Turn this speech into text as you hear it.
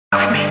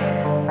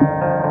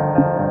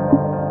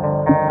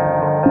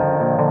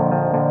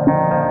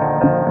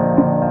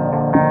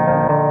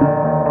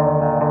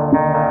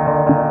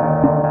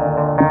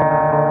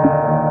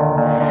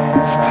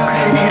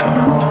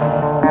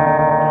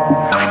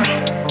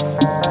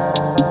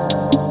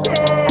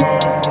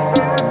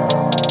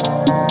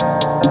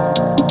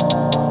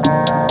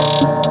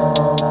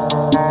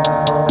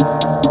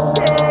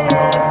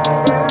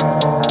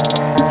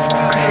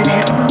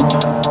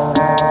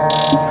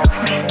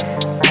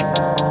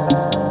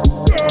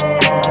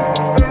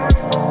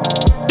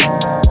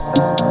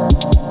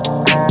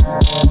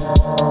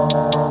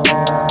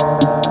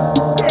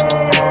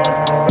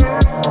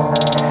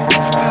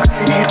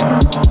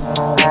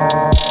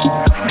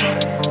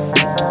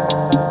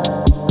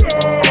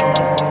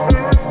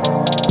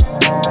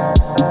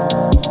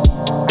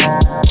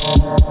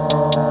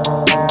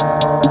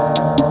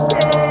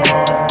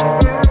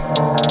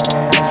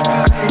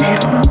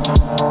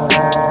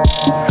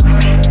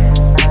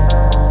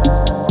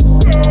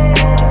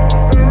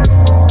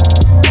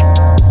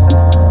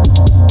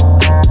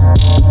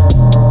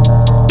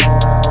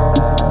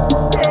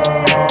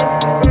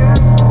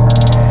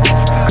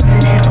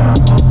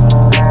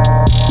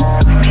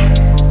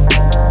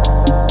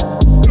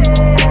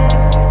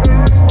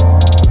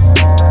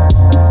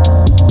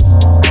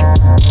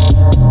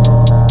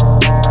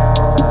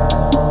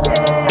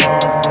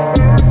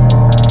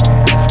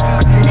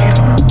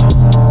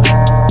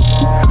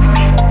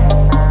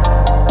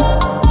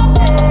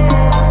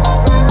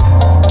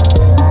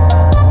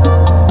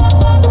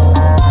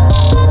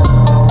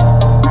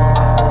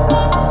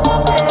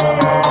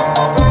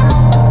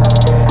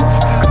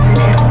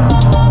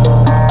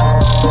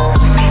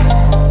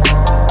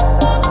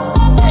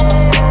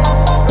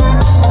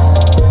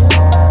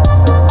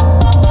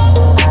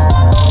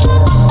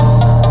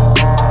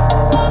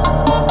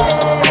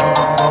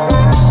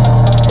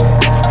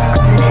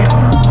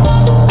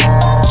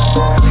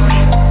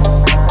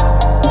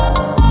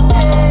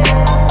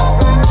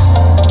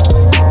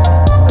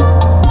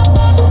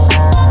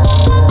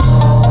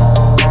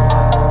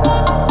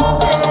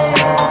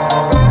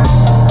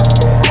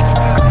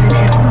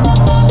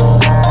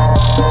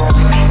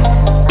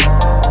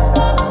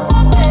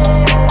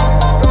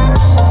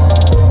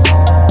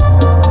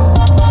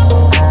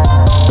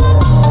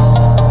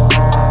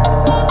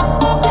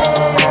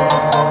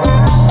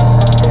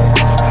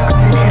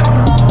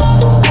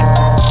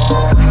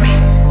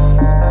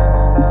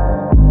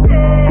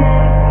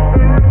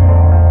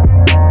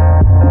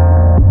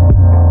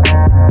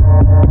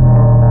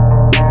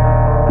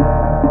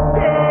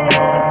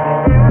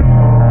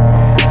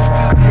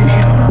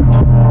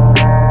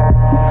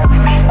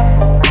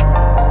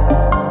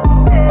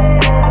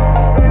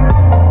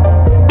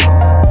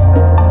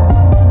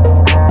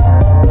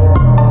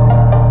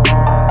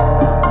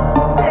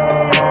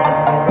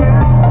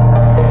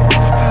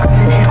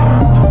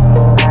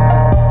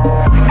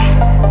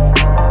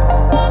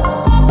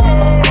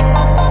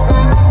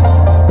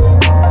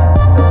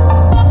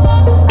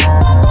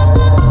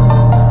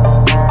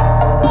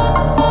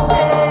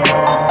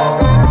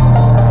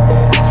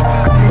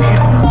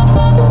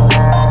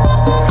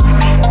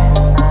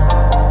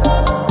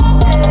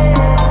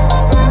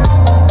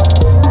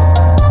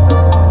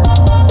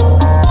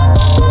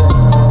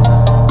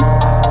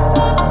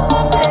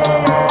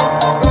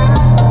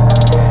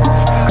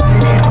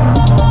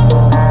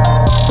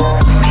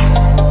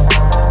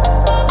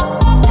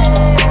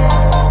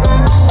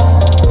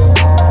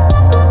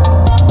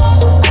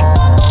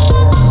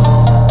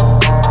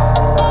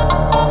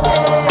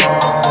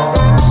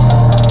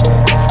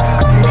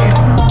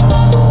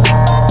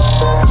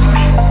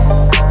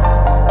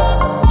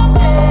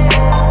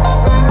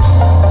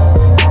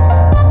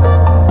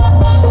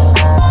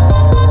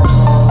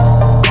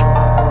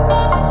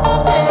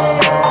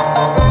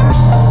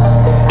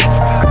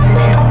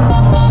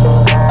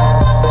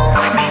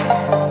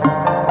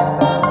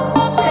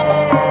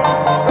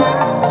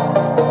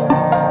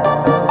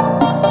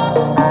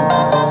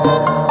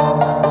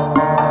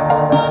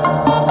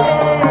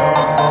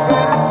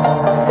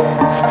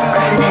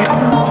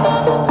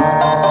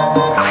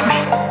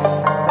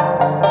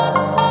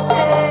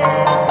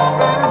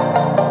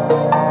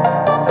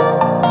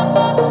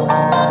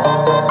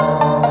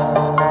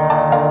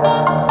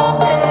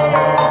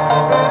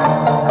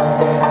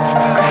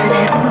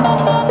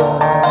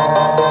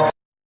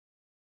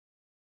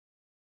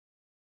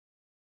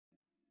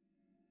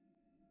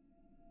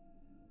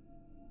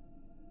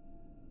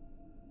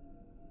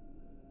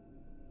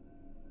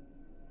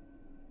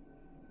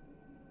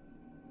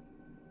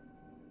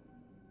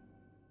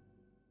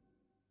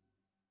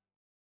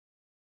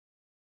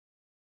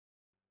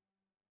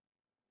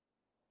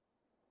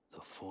The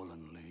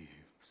fallen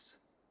leaves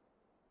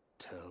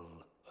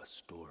tell a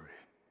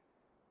story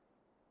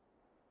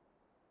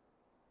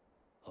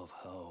of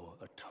how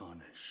a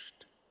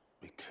tarnished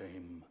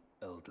became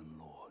Elden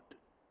Lord.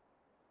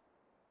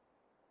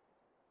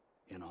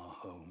 In our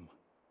home,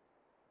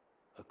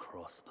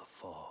 across the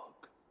fog,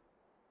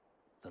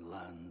 the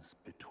lands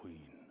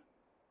between.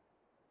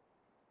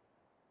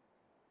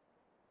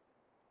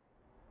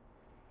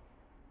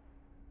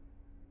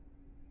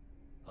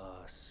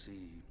 our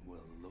seed will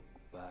look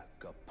back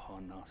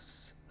upon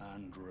us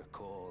and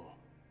recall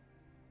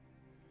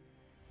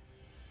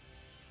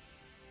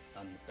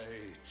an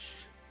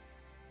age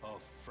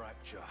of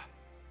fracture.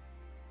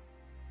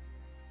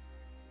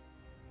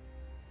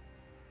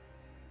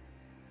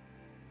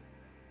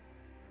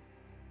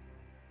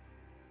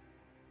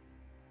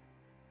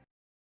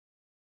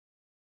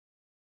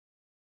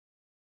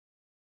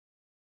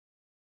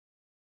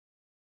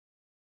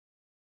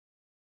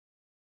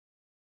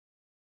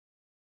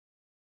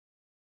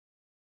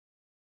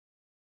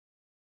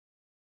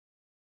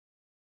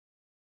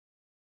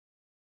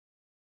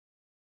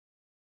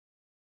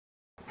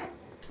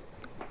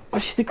 I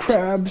see the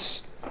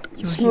crabs.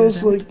 You It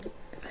smells like...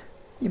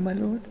 Yeah, my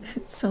lord.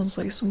 It sounds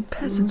like some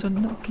peasants are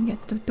knocking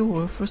at the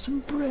door for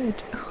some bread.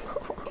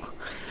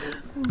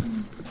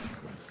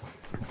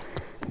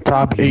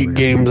 Top 8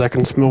 games I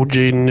can smoke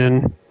Jaden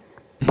in.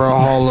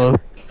 Brawlhalla,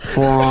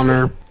 For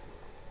Honor.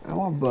 I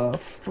want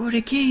buff. For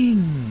the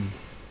king!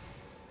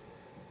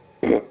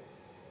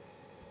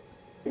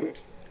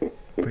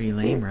 Pretty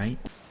lame, right?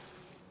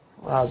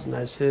 Wow, that was a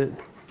nice hit.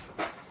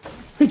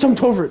 He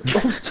jumped over it.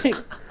 Oh, tank.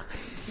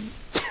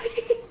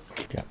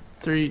 Yeah.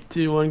 3,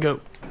 2, 1, go.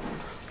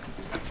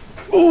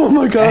 Oh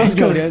my god, let's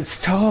go.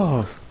 That's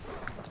tough.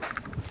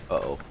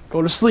 Uh-oh.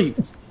 Go to sleep.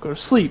 Go to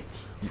sleep.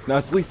 He's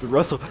not sleeping,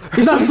 Russell.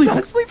 He's not sleeping.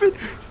 He's not sleeping.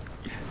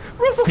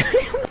 Russell.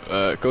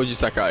 Koji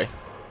Sakai.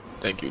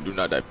 Thank you. Do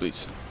not die,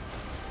 please.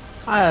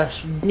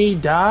 Ash, me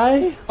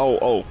die?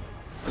 Oh.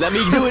 Let me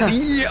do it.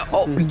 Yeah.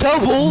 Oh,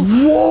 double.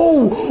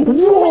 Whoa!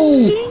 Whoa!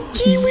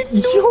 Yankee with no.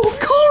 Yo,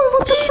 Cole,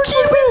 what the frick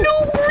was that?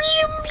 No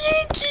brim,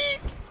 Yankee.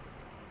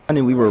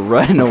 And we were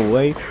running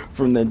away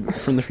from the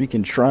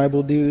freaking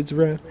tribal dudes,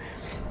 bro.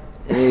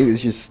 And it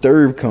was just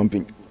stirb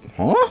company.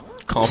 Huh?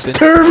 Compton.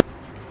 Turn.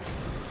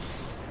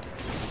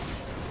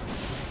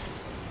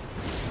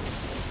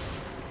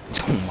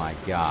 Oh my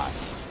gosh.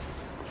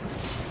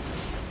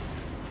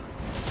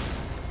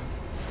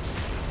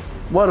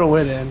 What a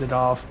way to end it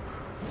off.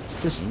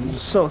 Just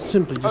so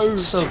simply,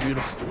 just so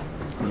beautiful.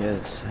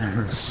 Yes.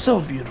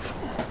 So beautiful.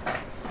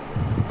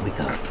 Wake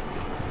up.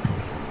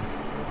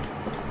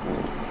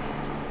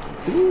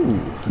 Ooh,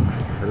 I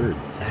heard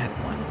that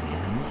one,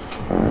 man.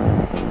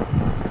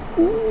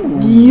 Ooh.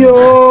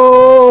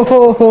 Yo!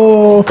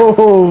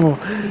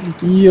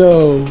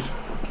 Yo!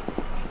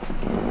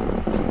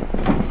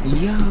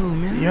 Yo,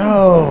 man.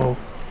 Yo!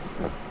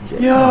 Jay,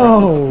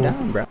 Yo!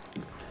 Down, bro.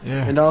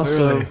 Yeah. And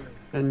also,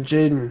 and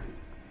Jaden,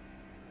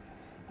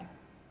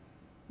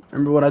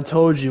 remember what I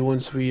told you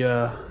once we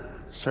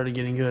started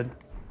getting good?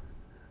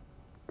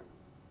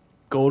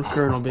 Gold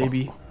Kernel,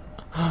 baby.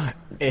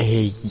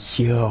 Hey,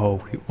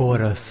 yo,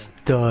 what a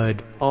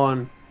stud.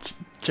 On,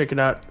 check it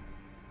out.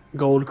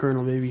 Gold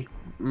Kernel, baby.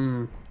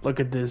 Look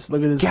at this.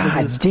 Look at this. Look at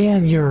God this.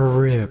 damn, you're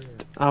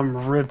ripped.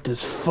 I'm ripped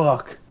as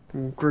fuck.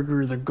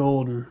 Gregory the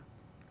Golden.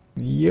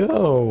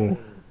 Yo.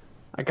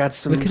 I got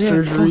some Look at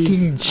surgery. that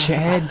fucking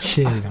Chad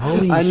chin.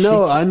 Holy I shit.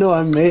 know.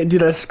 I made,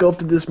 dude. I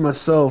sculpted this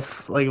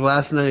myself. Like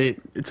last night,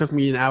 it took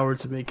me an hour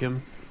to make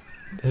him.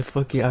 That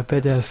fucking, I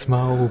bet that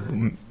smile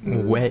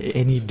will wet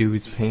any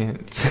dude's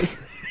pants.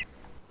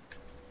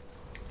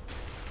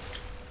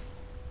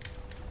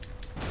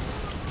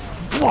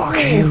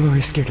 Fuck,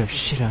 you scared the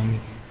shit out of me.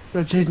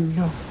 Go, Jaden,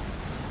 go.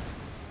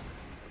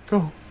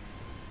 Go.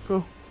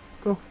 Go.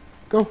 Go.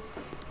 Go.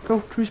 Go.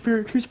 Tree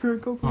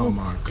spirit, go. Oh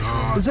my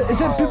god. Is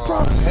that Big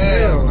Bro?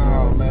 Hell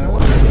no, man.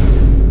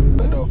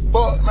 What the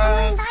fuck,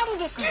 man?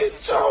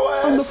 Get your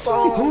ass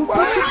on, boy.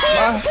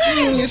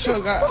 Get your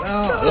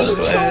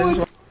goddamn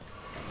ass.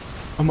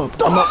 I'm up.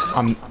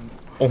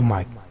 Oh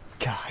my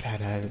god,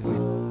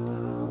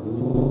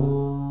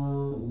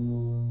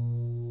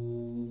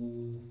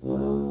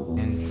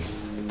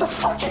 The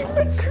fucking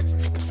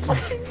message,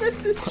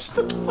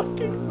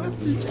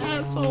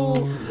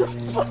 asshole.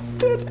 Fuck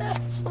that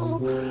asshole.